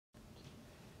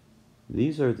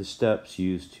These are the steps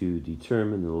used to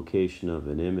determine the location of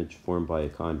an image formed by a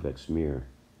convex mirror.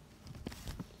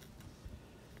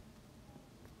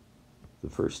 The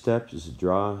first step is to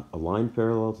draw a line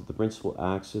parallel to the principal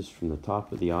axis from the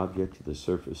top of the object to the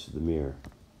surface of the mirror.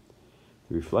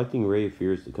 The reflecting ray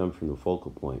appears to come from the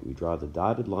focal point. We draw the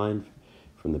dotted line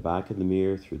from the back of the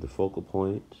mirror through the focal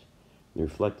point, and the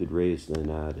reflected ray is then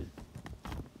added.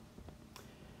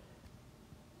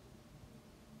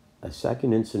 A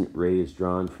second incident ray is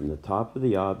drawn from the top of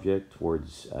the object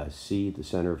towards C, the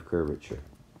center of curvature.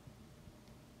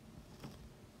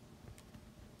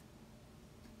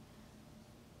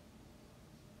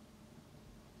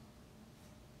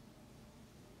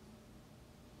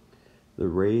 The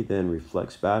ray then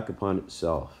reflects back upon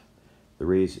itself. The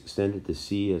ray is extended to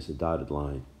C as a dotted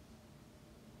line.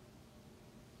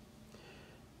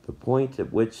 The point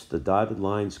at which the dotted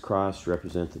lines cross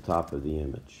represent the top of the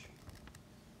image.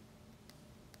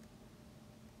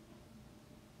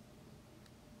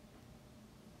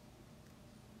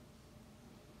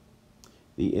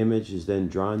 The image is then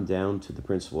drawn down to the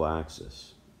principal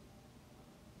axis.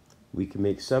 We can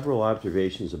make several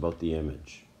observations about the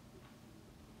image.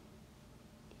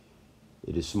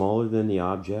 It is smaller than the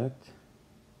object.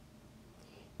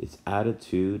 Its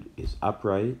attitude is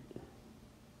upright.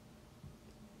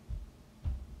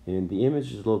 And the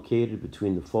image is located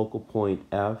between the focal point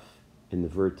F and the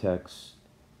vertex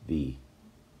V.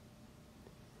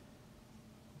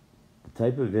 The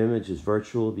type of image is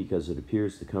virtual because it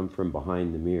appears to come from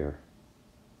behind the mirror.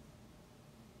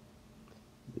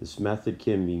 This method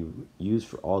can be used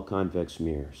for all convex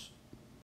mirrors.